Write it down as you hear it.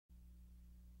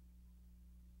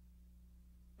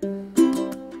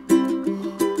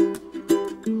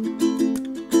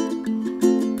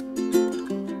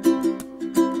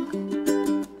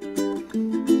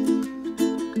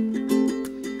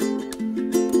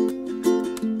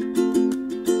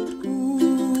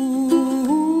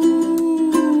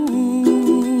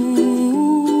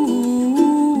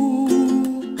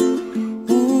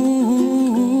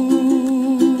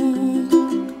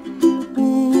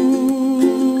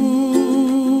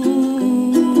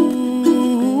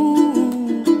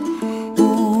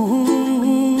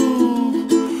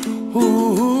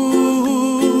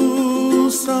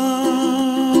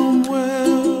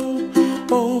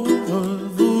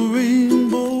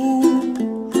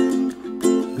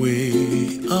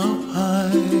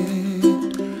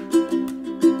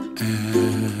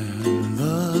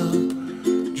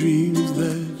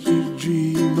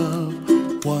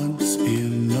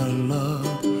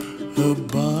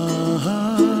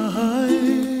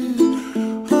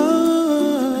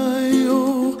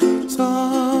oh,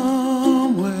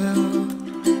 somewhere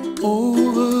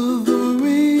over the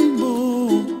rainbow,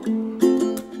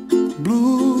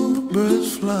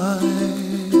 bluebirds fly,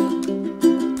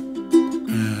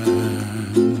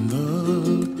 and the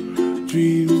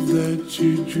dreams that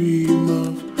you dream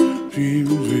of,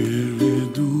 dreams really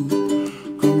do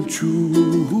come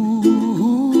true.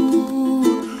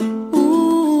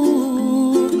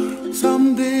 Ooh,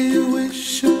 someday you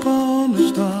wish upon a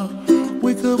star,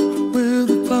 wake up where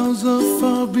the clouds are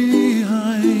far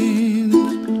behind.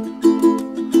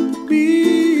 Be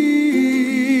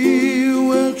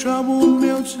where trouble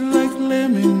melts like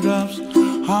lemon drops,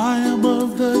 high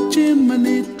above the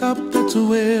chimney top. That's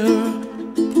where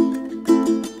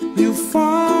you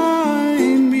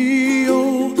find me,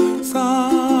 oh,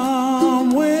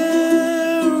 somewhere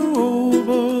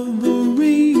over the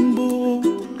rainbow,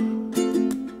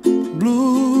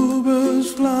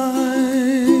 bluebirds fly,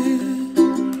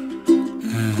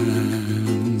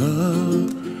 and the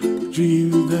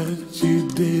dream that you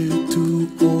dare to,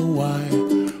 oh why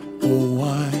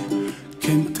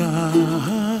can't I?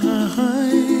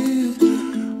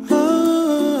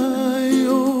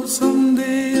 Oh,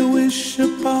 someday I wish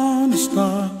upon a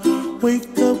star,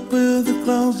 wake up where the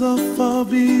clouds are far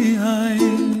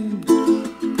behind.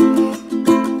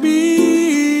 Be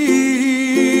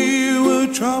where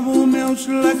trouble melts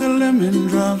like a lemon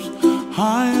drops,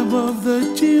 high above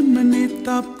the chimney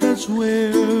top. That's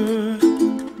where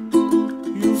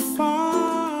you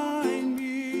find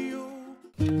me, oh.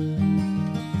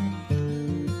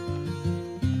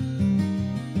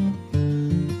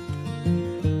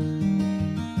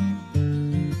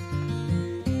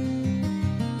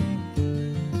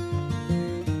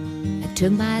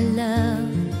 Took my love,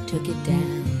 took it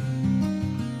down.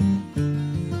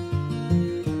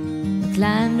 I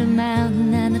climbed a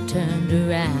mountain and I turned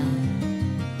around,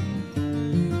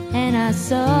 and I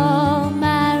saw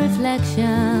my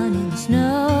reflection in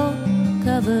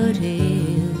snow-covered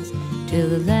hills, till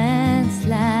the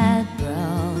landslide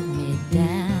brought me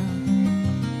down.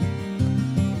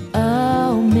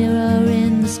 Oh, mirror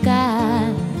in the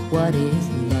sky, what is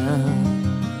love?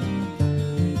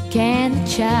 Can the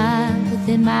child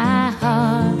within my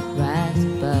heart rise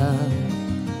above?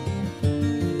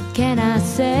 Can I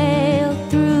sail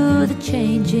through the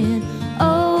changing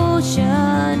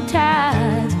ocean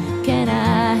tides? Can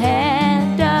I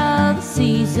handle the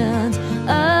seasons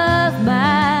of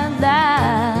my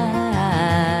life?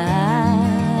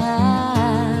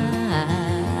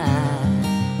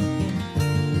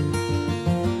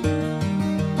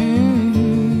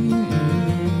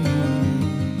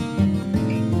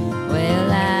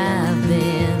 Well, I've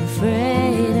been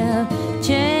afraid of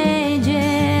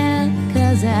changing,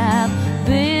 'cause I've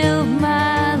built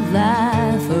my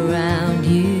life around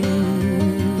you.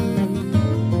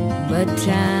 But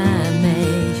time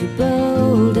makes you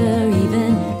bolder,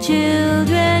 even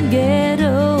children get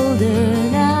older,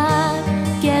 and I'm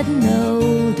getting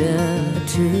older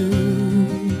too.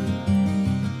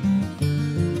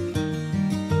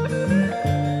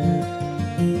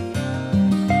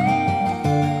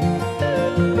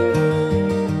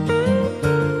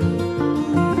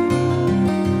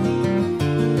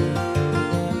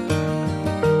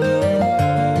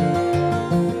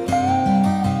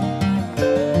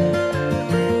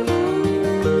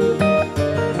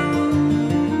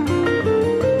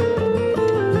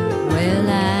 Well,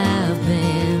 I've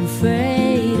been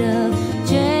afraid of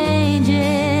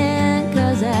changing,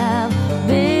 'cause I've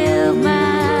built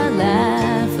my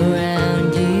life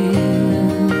around you.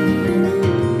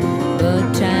 But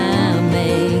time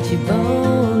makes you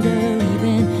bolder,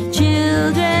 even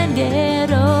children get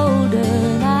older,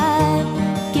 and I'm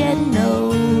getting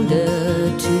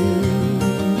older too.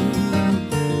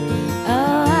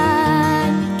 Oh,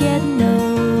 I'm getting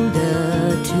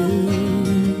older too.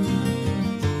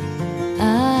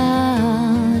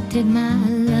 Take my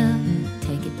love,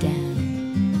 take it down.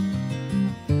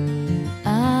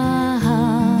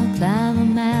 Climb a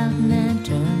mountain and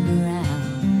turn around,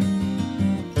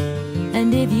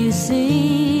 and if you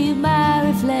see my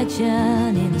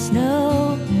reflection in the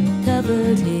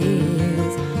snow-covered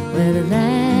hills, where the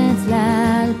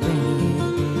landslide bring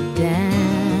it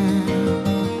down,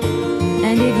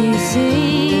 and if you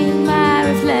see my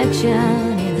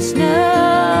reflection in the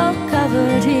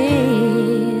snow-covered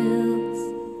hills,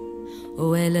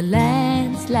 well, the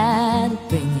landslide will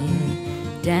bring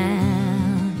it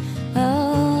down.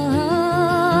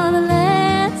 Oh, the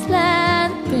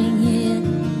landslide will bring it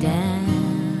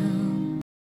down.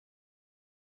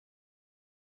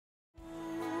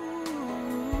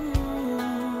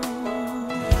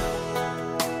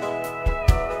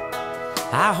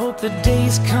 I hope the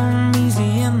days come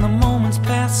easy and the moments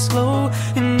pass slow,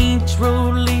 and each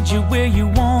road leads you where you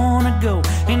wanna go.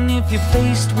 And if you're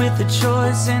faced with a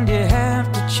choice and you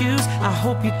have to choose, I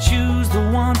hope you choose the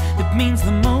one that means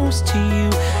the most to you.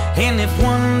 And if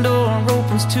one door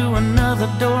opens to another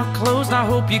door closed, I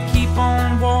hope you keep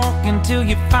on walking till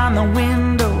you find the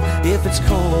window. If it's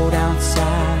cold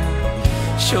outside,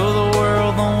 show the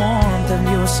world the warmth of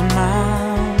your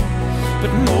smile.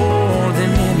 But more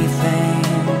than anything,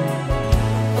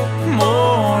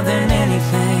 more than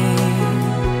anything,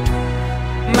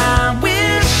 my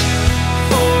wish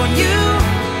for you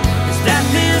is that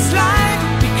this life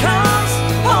becomes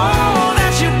all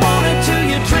that you wanted to.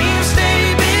 Your dreams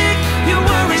stay big, your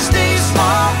worries stay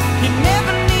small. You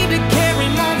never need to carry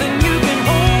more than you can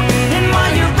hold. And while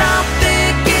you're out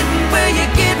there getting where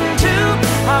you're getting to,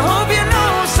 I hope you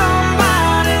know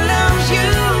somebody loves you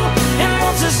and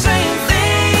wants the same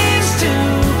things too.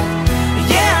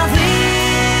 Yeah,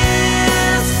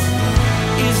 this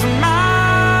is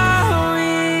my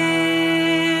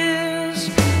wish.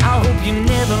 I hope you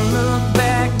never look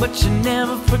back, but you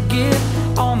never forget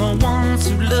all the ones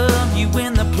who love you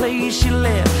in the place you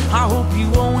left. I hope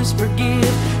you always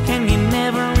forgive and you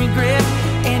never regret,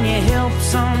 and you help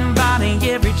somebody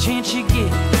every chance you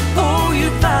get. Oh, you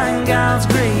find God's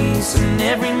grace in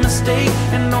every mistake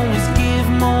and always give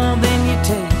more than you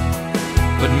take.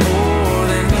 But more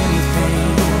than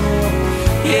anything,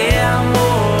 yeah,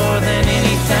 more than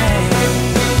anything,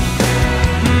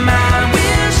 my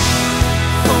wish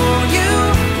for you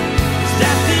is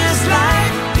that this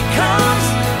life becomes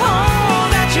all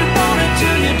that you wanted to.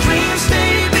 Your dreams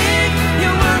stay big,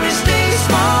 your worries stay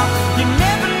small. You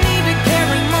never need to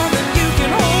carry more than you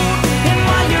can hold. And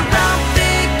while you're out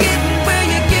there getting where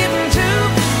you're getting to,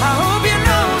 I hope you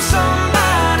know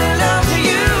somebody loves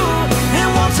you and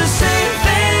wants the same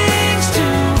things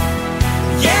too.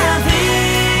 Yeah,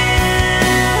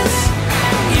 this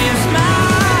is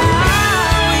my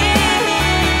wish.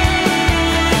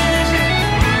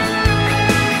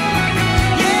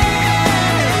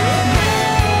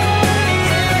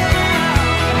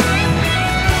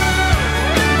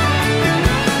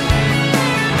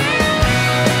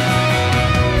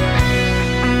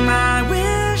 My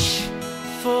wish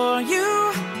for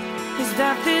you is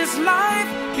that this life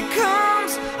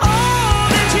becomes all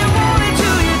that you wanted to.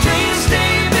 Your dreams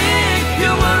stay big,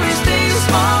 your worries stay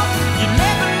small. You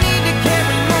never need to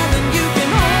carry more than you can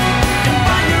hold. And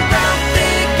while you're out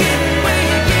there getting where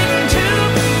you're getting to,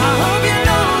 I hope you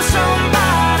know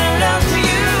somebody loves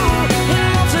you and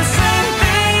wants the same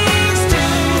things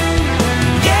too.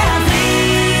 Yeah,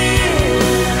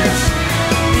 this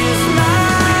is my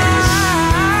wish.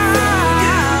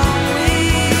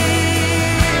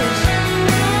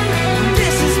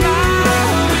 This is my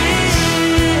wish.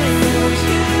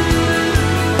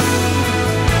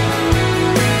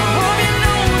 I hope you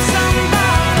know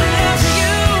somebody loves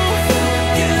you.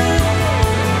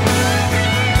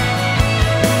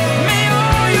 May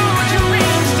all your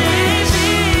dreams stay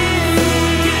big.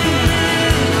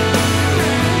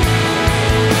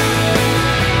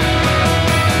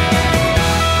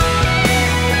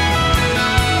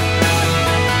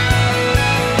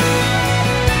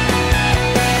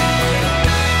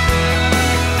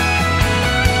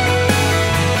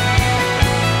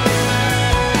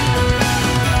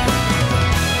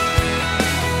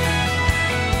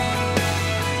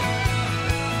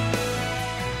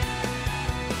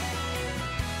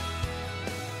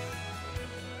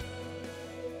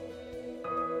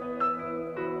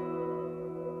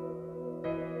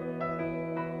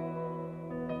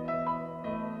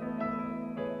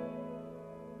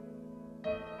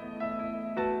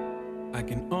 I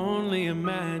can only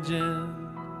imagine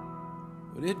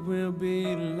what it will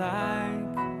be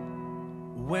like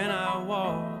when I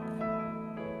walk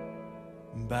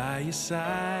by your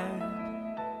side.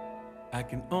 I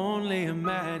can only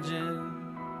imagine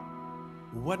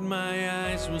what my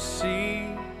eyes will see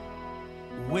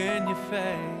when your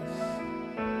face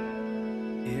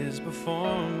is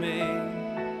before me.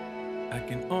 I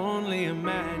can only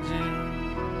imagine.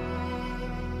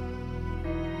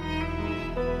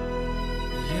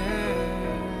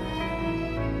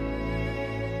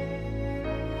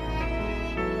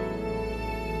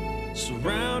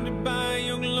 Surrounded by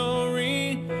your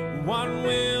glory, what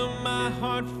will my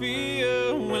heart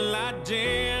feel? Will I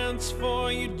dance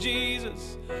for you,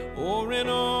 Jesus? Or in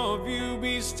awe of you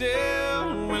be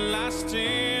still? Will I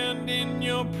stand in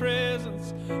your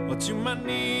presence? Or to my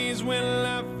knees will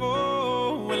I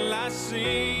fall? Will I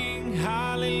sing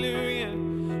hallelujah?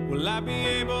 Will I be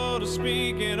able to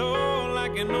speak at all? I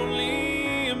can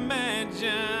only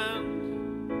imagine.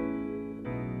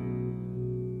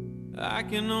 I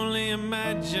can only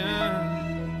imagine.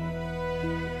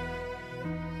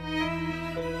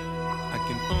 I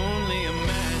can only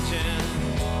imagine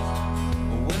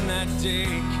when that day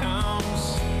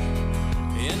comes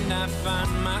and I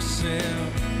find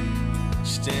myself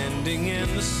standing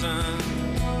in the sun.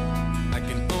 I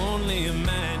can only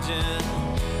imagine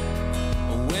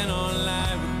when all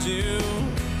I would do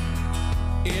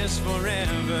is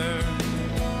forever,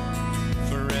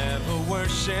 forever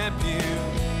worship you.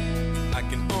 I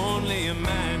can only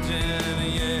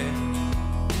imagine, yeah.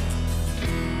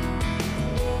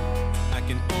 I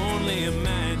can only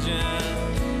imagine.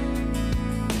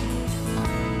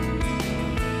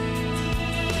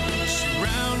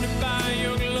 Surrounded by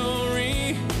your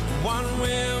glory, what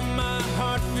will my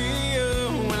heart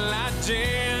feel? Will I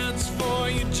dance for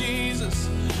you, Jesus?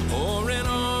 Or in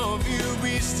awe of you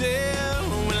be still?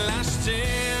 Will I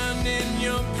stand in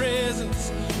your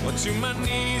presence? Or to my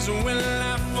knees will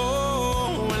I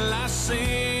fall? Will I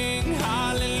sing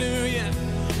hallelujah?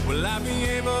 Will I be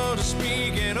able to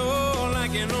speak at all? I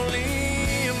can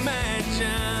only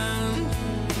imagine.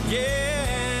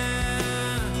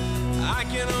 Yeah, I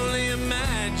can only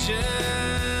imagine.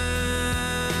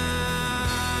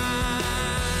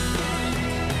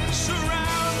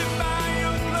 Surrounded by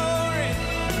your glory,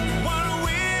 what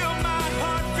will my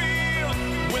heart feel?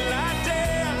 Will I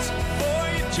dance for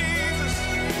you, Jesus?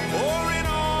 Or in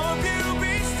awe of you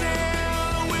be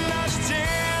still? Will I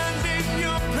stand in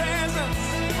your presence?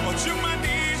 Or to my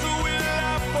knees will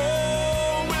I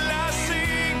fall? Will I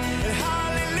sing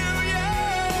hallelujah?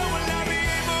 Will I be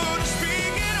able to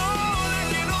speak at all? I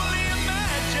can only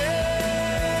imagine.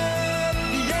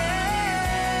 Yeah,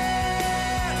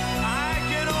 I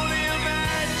can only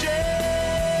imagine.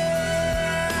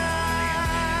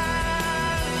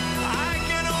 I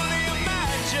can only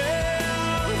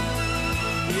imagine.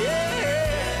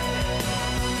 Yeah,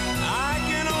 I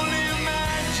can only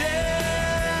imagine.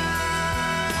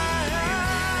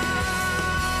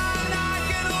 I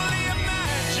can only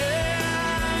imagine.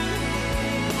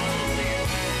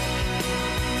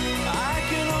 I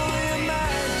can only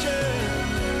imagine.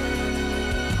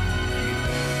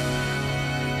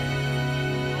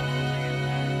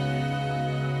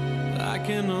 I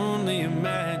can only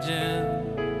imagine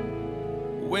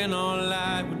when all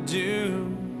I would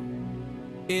do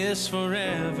is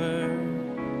forever,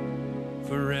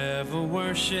 forever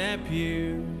worship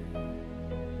you.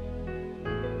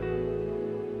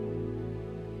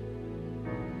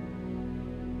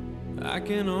 I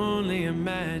can only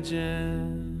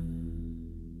imagine.